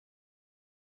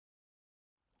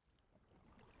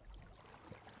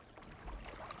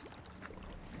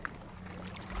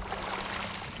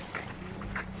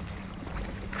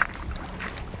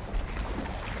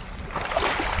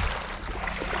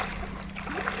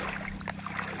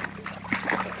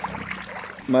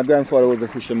My grandfather was a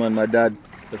fisherman, my dad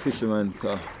a fisherman,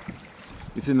 so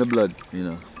it's in the blood, you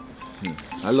know.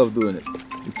 I love doing it.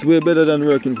 It's way better than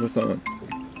working for someone.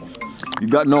 You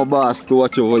got no boss to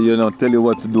watch over you, tell you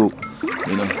what to do,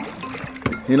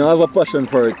 I have a passion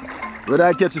for it. Whether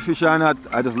I catch a fish or not,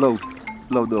 I just love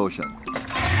the ocean.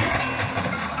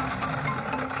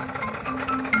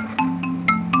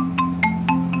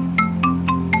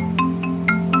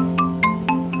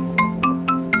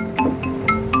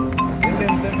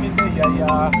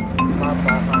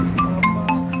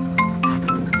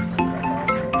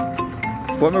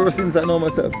 From ever since I know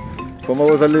myself, from I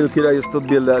was a little kid, I used to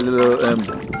build that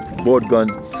little board gun.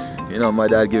 My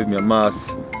dad gave me a mask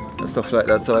and stuff like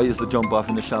that, so I used to jump off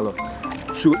in the shallow,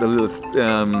 shoot the little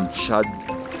shad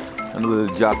and the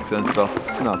little jacks and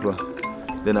stuff, snapper.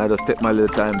 Then I just take my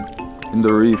little time in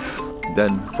the reef,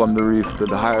 then from the reef to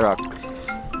the high rock,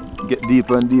 get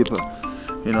deeper and deeper.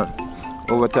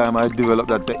 Over time I developed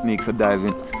that technique for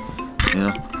diving.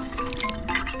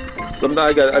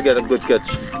 Sometimes I get a good catch,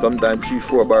 sometimes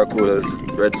 3-4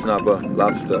 barracudas, red snapper,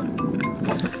 lobster.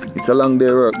 It's a long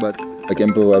day work, but I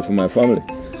can provide for my family.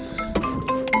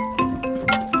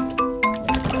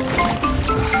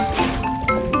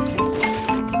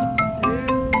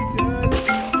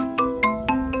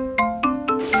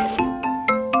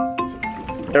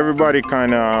 Everybody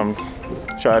kind of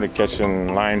try to catch some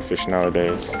lionfish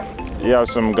nowadays. You have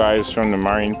some guys from the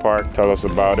marine park tell us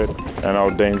about it and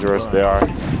how dangerous they are.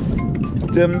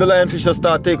 The lionfish just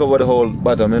start take over the whole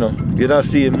bottom, You don't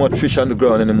see much fish on the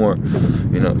ground anymore.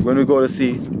 When we go to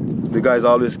sea, the guys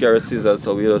always carry scissors,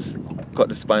 so we just cut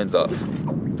the spines off.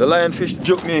 The lionfish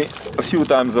juke me a few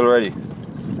times already.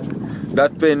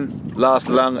 That pin lasts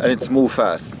long and it's move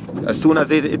fast. As soon as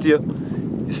it hit you,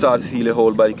 you start to feel the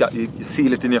whole body, you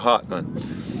feel it in your heart, man.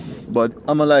 But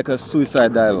I'm like a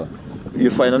suicide diver. You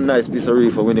find a nice piece of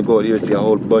reef and when you go out here, you see a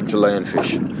whole bunch of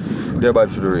lionfish. They're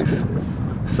bad for the reef.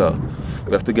 So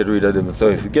we have to get rid of them. So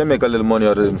if we can make a little money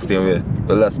out of them staying away,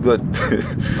 well, that's good.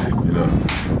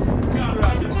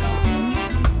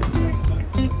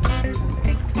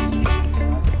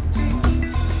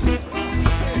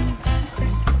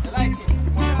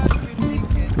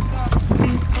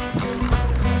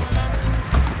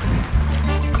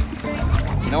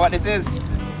 You know what this is?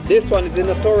 This one is the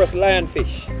notorious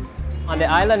lionfish. On the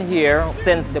island here,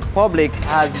 since the public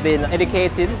has been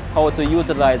educated how to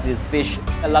utilize these fish,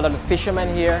 a lot of the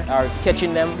fishermen here are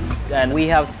catching them, and we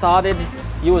have started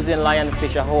using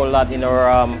lionfish a whole lot in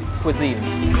our cuisine.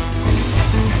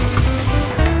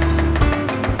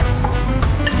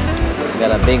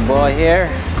 Got a big boy here,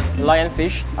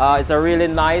 lionfish. It's a really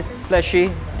nice,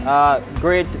 fleshy,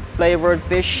 great flavored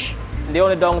fish. The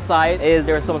only downside is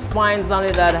there's some spines on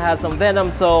it that has some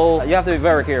venom, so you have to be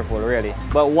very careful, really.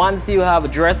 But once you have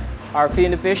dressed or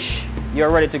cleaned the fish, you're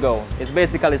ready to go. It's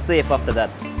basically safe after that.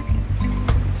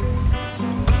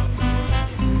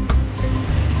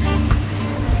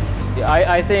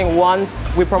 I think once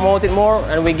we promote it more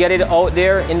and we get it out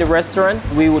there in the restaurant,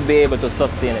 we would be able to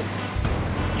sustain it.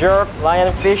 Jerk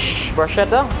lionfish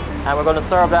bruschetta. And we're going to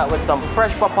serve that with some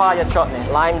fresh papaya chutney.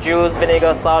 Lime juice,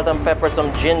 vinegar, salt and pepper,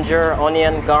 some ginger,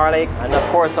 onion, garlic, and of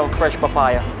course some fresh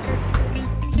papaya.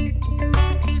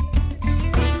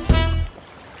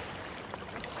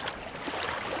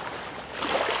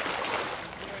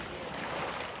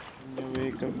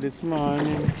 Wake up this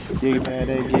morning, you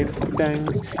better give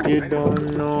thanks. You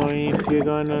don't know if you're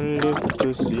gonna live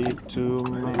to see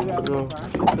tomorrow.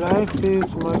 Life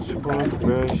is much more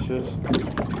precious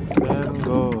than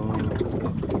gold.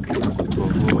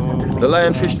 The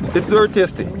lionfish, it's very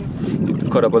tasty. You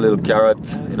cut up a little carrot,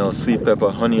 sweet pepper,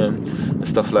 onion, and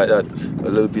stuff like that. A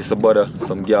little piece of butter,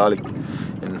 some garlic,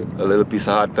 and a little piece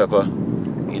of hot pepper.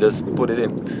 You just put it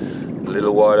in, a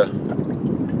little water,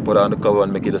 put on the cover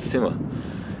and make it a simmer.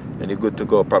 And you're good to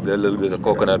go. Probably a little bit of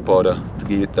coconut powder to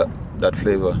give it that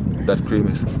flavor, that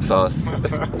creamy sauce.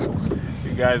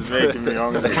 You guys making me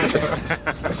hungry.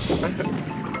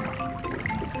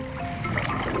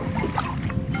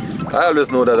 I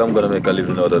always know that I'm going to make a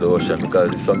living out of the ocean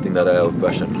because it's something that I have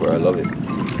passion for. I love it.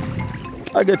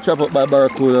 I get chopped up by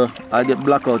barracuda. I get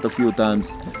blacked out a few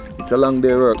times. It's a long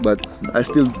day work, but I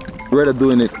still rather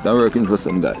doing it than working for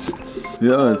some guys.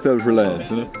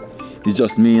 Self-reliance, It's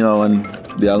just me now and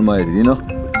the Almighty,